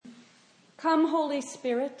Come, Holy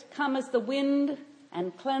Spirit, come as the wind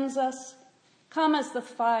and cleanse us. Come as the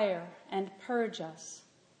fire and purge us.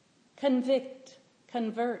 Convict,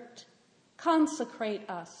 convert, consecrate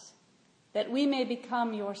us, that we may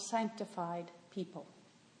become your sanctified people.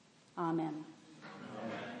 Amen.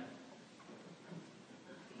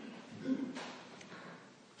 Amen.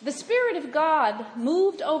 The Spirit of God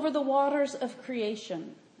moved over the waters of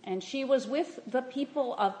creation, and she was with the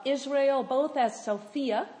people of Israel both as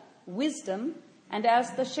Sophia, wisdom, and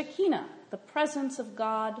as the Shekinah, the presence of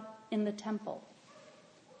God in the temple.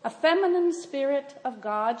 A feminine spirit of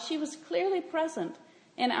God, she was clearly present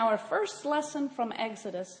in our first lesson from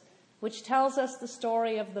Exodus, which tells us the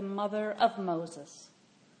story of the mother of Moses.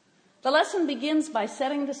 The lesson begins by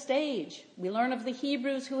setting the stage. We learn of the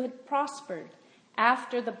Hebrews who had prospered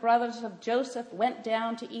after the brothers of Joseph went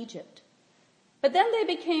down to Egypt. But then they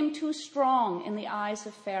became too strong in the eyes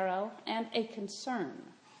of Pharaoh and a concern.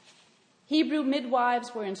 Hebrew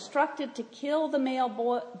midwives were instructed to kill the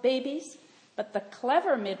male babies, but the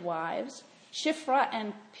clever midwives, Shiphrah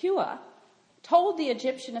and Puah, told the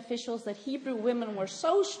Egyptian officials that Hebrew women were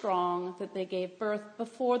so strong that they gave birth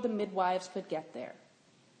before the midwives could get there.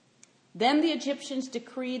 Then the Egyptians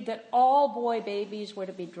decreed that all boy babies were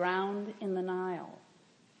to be drowned in the Nile.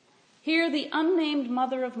 Here the unnamed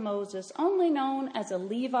mother of Moses, only known as a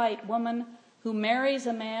Levite woman who marries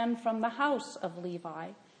a man from the house of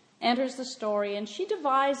Levi, enters the story, and she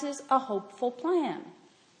devises a hopeful plan.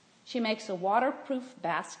 She makes a waterproof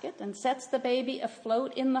basket and sets the baby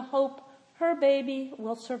afloat in the hope her baby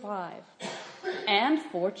will survive. And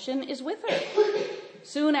fortune is with her.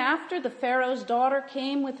 Soon after, the Pharaoh's daughter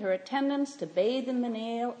came with her attendants to bathe in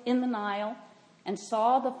the Nile and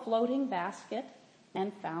saw the floating basket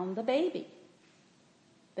and found the baby.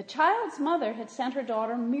 The child's mother had sent her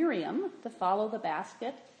daughter Miriam to follow the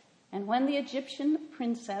basket, and when the Egyptian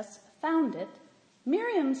princess found it,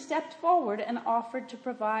 Miriam stepped forward and offered to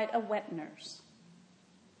provide a wet nurse.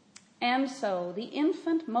 And so the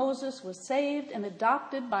infant Moses was saved and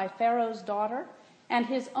adopted by Pharaoh's daughter, and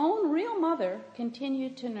his own real mother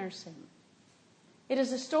continued to nurse him. It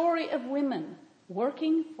is a story of women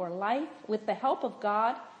working for life with the help of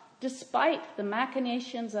God, despite the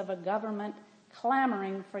machinations of a government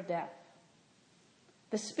clamoring for death.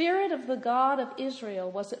 The Spirit of the God of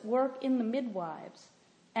Israel was at work in the midwives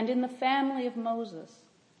and in the family of Moses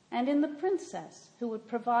and in the princess who would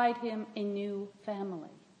provide him a new family.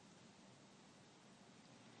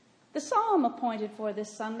 The psalm appointed for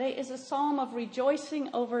this Sunday is a psalm of rejoicing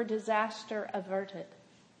over disaster averted.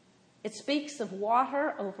 It speaks of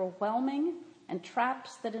water overwhelming and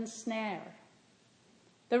traps that ensnare.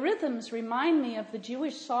 The rhythms remind me of the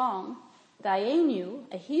Jewish song, Dayenu,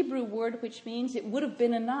 a Hebrew word which means it would have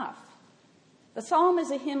been enough. The psalm is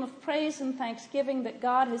a hymn of praise and thanksgiving that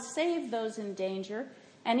God has saved those in danger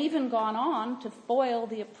and even gone on to foil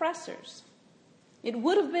the oppressors. It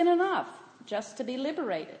would have been enough just to be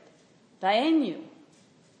liberated. Dayenu.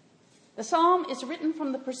 The psalm is written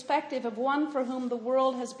from the perspective of one for whom the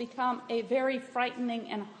world has become a very frightening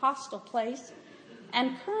and hostile place,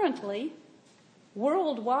 and currently,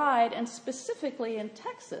 worldwide and specifically in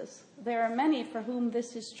Texas, there are many for whom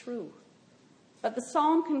this is true. But the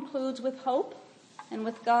psalm concludes with hope and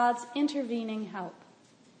with God's intervening help.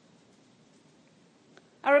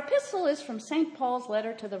 Our epistle is from St. Paul's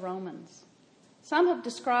letter to the Romans. Some have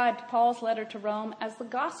described Paul's letter to Rome as the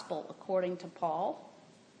gospel according to Paul.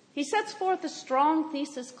 He sets forth a strong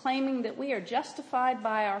thesis claiming that we are justified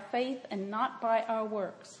by our faith and not by our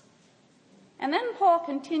works. And then Paul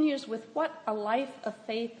continues with what a life of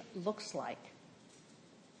faith looks like.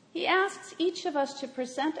 He asks each of us to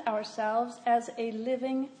present ourselves as a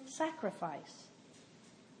living sacrifice.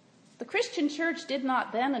 The Christian church did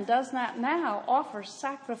not then and does not now offer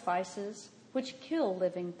sacrifices which kill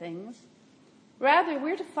living things. Rather,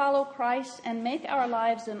 we're to follow Christ and make our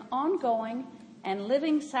lives an ongoing and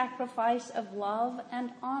living sacrifice of love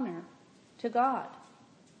and honor to God.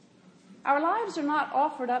 Our lives are not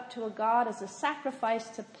offered up to a God as a sacrifice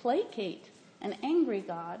to placate an angry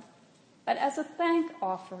God, but as a thank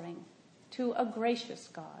offering to a gracious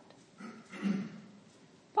God.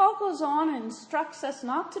 Paul goes on and instructs us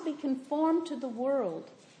not to be conformed to the world,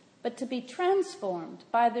 but to be transformed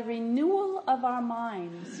by the renewal of our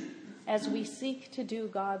minds as we seek to do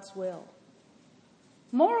God's will.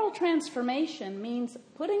 Moral transformation means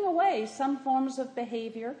putting away some forms of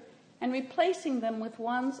behavior and replacing them with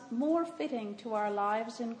ones more fitting to our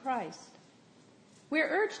lives in Christ. We're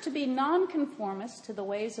urged to be nonconformists to the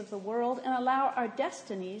ways of the world and allow our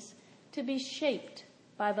destinies to be shaped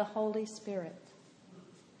by the Holy Spirit.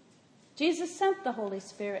 Jesus sent the Holy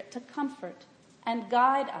Spirit to comfort and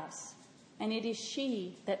guide us and it is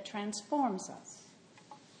she that transforms us.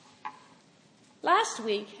 Last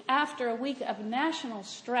week, after a week of national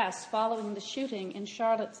stress following the shooting in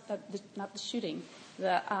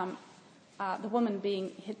the woman being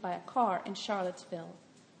hit by a car in Charlottesville,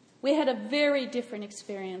 we had a very different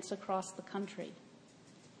experience across the country.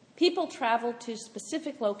 People traveled to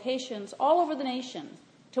specific locations all over the nation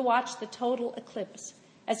to watch the total eclipse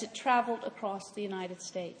as it traveled across the United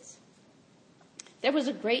States. There was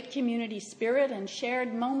a great community spirit and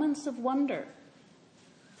shared moments of wonder.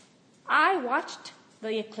 I watched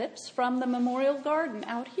the eclipse from the Memorial Garden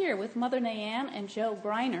out here with Mother Nayan and Joe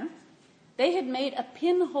Greiner. They had made a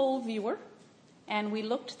pinhole viewer, and we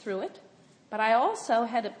looked through it. But I also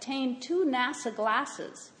had obtained 2 NASA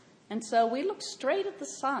glasses, and so we looked straight at the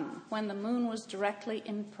sun when the moon was directly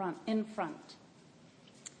in front.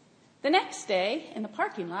 The next day, in the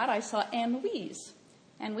parking lot, I saw Anne Louise,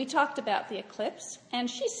 and we talked about the eclipse, and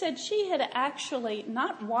she said she had actually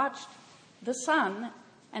not watched the sun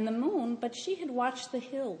and the moon, but she had watched the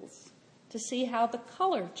hills to see how the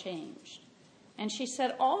color changed. And she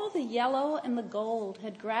said all the yellow and the gold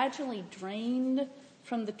had gradually drained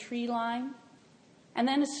from the tree line and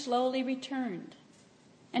then slowly returned.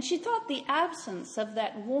 And she thought the absence of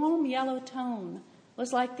that warm yellow tone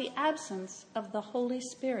was like the absence of the Holy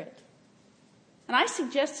Spirit. And I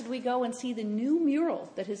suggested we go and see the new mural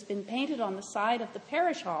that has been painted on the side of the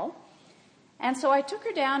parish hall. And so I took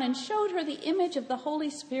her down and showed her the image of the Holy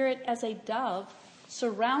Spirit as a dove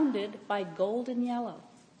surrounded by golden yellow.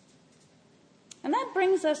 And that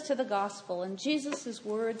brings us to the gospel and Jesus'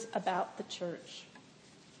 words about the church.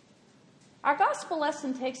 Our gospel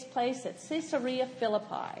lesson takes place at Caesarea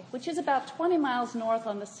Philippi, which is about 20 miles north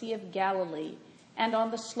on the Sea of Galilee and on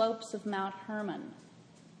the slopes of Mount Hermon.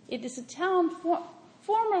 It is a town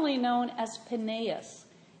formerly known as Peneus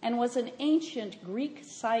and was an ancient Greek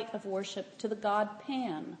site of worship to the god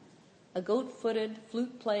Pan, a goat-footed,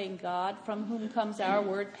 flute-playing god from whom comes our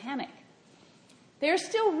word panic. There are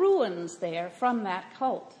still ruins there from that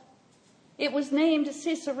cult. It was named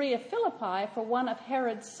Caesarea Philippi for one of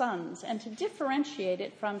Herod's sons and to differentiate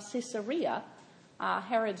it from Caesarea,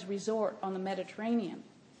 Herod's resort on the Mediterranean.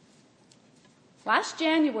 Last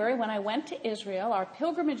January, when I went to Israel, our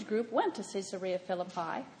pilgrimage group went to Caesarea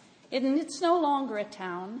Philippi, and it's no longer a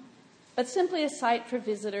town, but simply a site for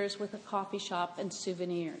visitors with a coffee shop and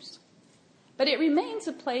souvenirs. But it remains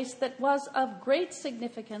a place that was of great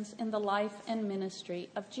significance in the life and ministry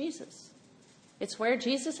of Jesus. It's where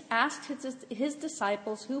Jesus asked his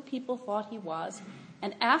disciples who people thought he was,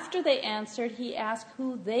 and after they answered, he asked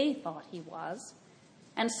who they thought he was.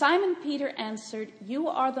 And Simon Peter answered, "You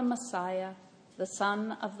are the Messiah, the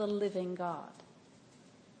Son of the living God."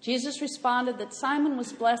 Jesus responded that Simon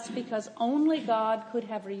was blessed because only God could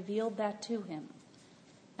have revealed that to him.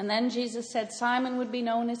 And then Jesus said Simon would be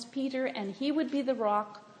known as Peter, and he would be the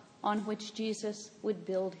rock on which Jesus would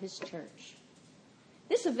build his church.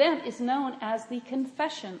 This event is known as the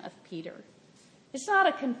Confession of Peter. It's not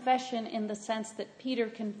a confession in the sense that Peter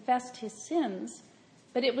confessed his sins,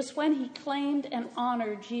 but it was when he claimed and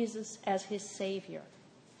honored Jesus as his Savior.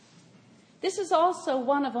 This is also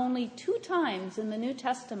one of only 2 times in the New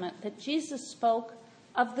Testament that Jesus spoke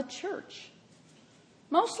of the church.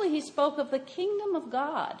 Mostly he spoke of the kingdom of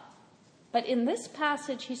God, but in this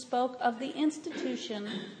passage he spoke of the institution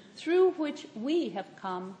through which we have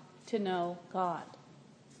come to know God.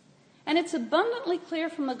 And it's abundantly clear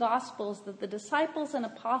from the Gospels that the disciples and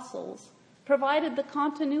apostles provided the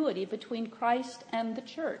continuity between Christ and the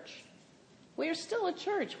church. We are still a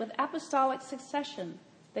church with apostolic succession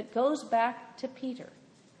that goes back to Peter.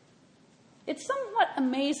 It's somewhat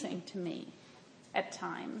amazing to me at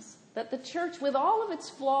times that the church, with all of its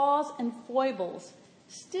flaws and foibles,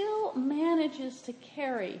 still manages to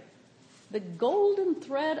carry the golden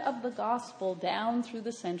thread of the gospel down through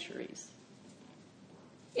the centuries.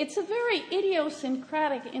 It's a very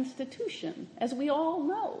idiosyncratic institution, as we all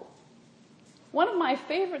know. One of my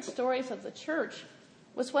favorite stories of the church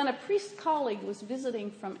was when a priest colleague was visiting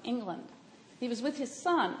from England. He was with his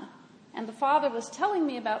son, and the father was telling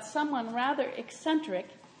me about someone rather eccentric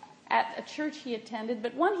at a church he attended,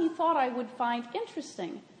 but one he thought I would find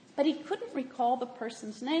interesting, but he couldn't recall the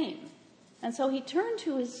person's name. And so he turned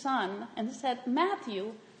to his son and said,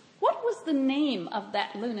 "Matthew, what was the name of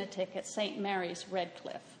that lunatic at St. Mary's,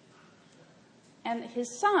 Redcliffe?" And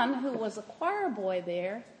his son, who was a choir boy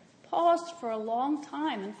there, paused for a long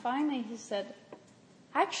time, and finally he said,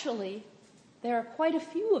 "Actually, there are quite a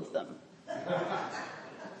few of them."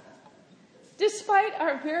 Despite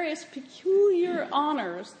our various peculiar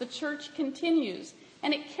honors, the church continues,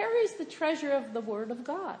 and it carries the treasure of the Word of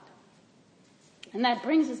God. And that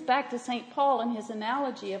brings us back to St. Paul and his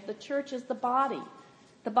analogy of the church as the body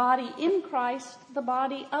in Christ, the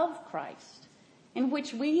body of Christ, in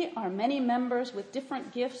which we are many members with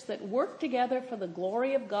different gifts that work together for the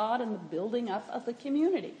glory of God and the building up of the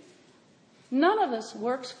community. None of us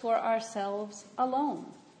works for ourselves alone,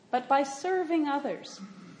 but by serving others,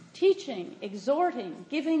 teaching, exhorting,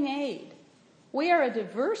 giving aid. We are a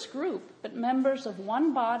diverse group, but members of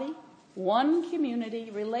one body, one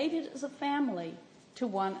community, related as a family to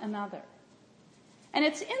one another. And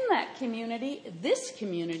it's in that community, this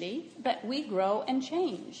community, that we grow and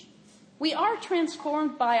change. We are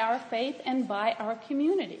transformed by our faith and by our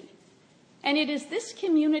community. And it is this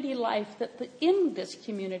community life in this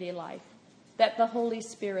community life that the Holy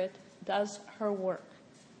Spirit does her work.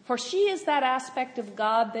 For she is that aspect of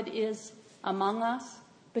God that is among us,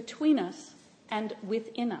 between us, and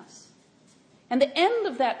within us. And the end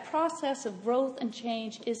of that process of growth and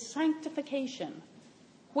change is sanctification,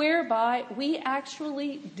 whereby we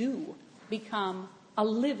actually do become a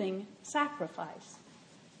living sacrifice.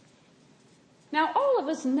 Now, all of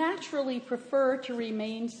us naturally prefer to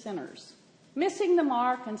remain sinners, missing the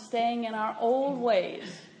mark and staying in our old ways.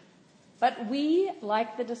 But we,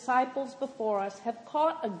 like the disciples before us, have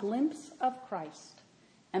caught a glimpse of Christ,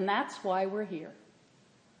 and that's why we're here.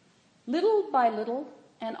 Little by little,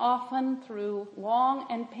 and often through long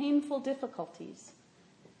and painful difficulties,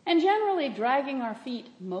 and generally dragging our feet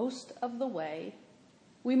most of the way,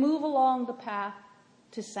 we move along the path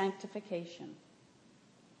to sanctification.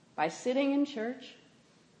 By sitting in church,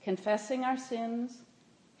 confessing our sins,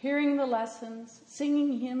 hearing the lessons,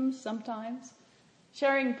 singing hymns sometimes,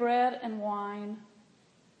 sharing bread and wine,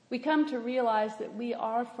 we come to realize that we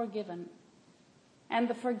are forgiven, and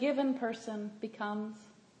the forgiven person becomes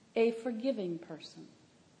a forgiving person.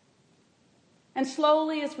 And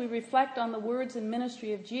slowly, as we reflect on the words and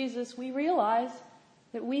ministry of Jesus, we realize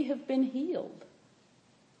that we have been healed.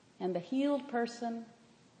 And the healed person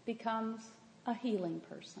becomes a healing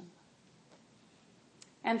person.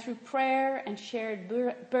 And through prayer and shared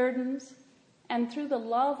burdens, and through the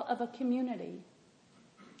love of a community,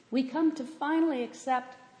 we come to finally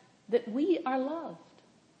accept that we are loved.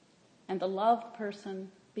 And the loved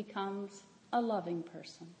person becomes a loving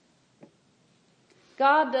person.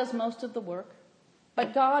 God does most of the work,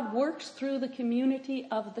 but God works through the community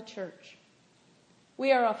of the church.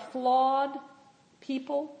 We are a flawed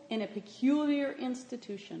people in a peculiar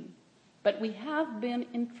institution, but we have been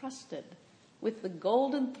entrusted with the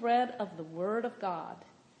golden thread of the Word of God,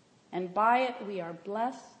 and by it we are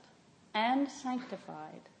blessed and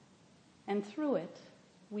sanctified, and through it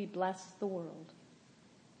we bless the world.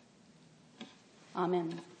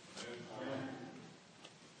 Amen. Amen.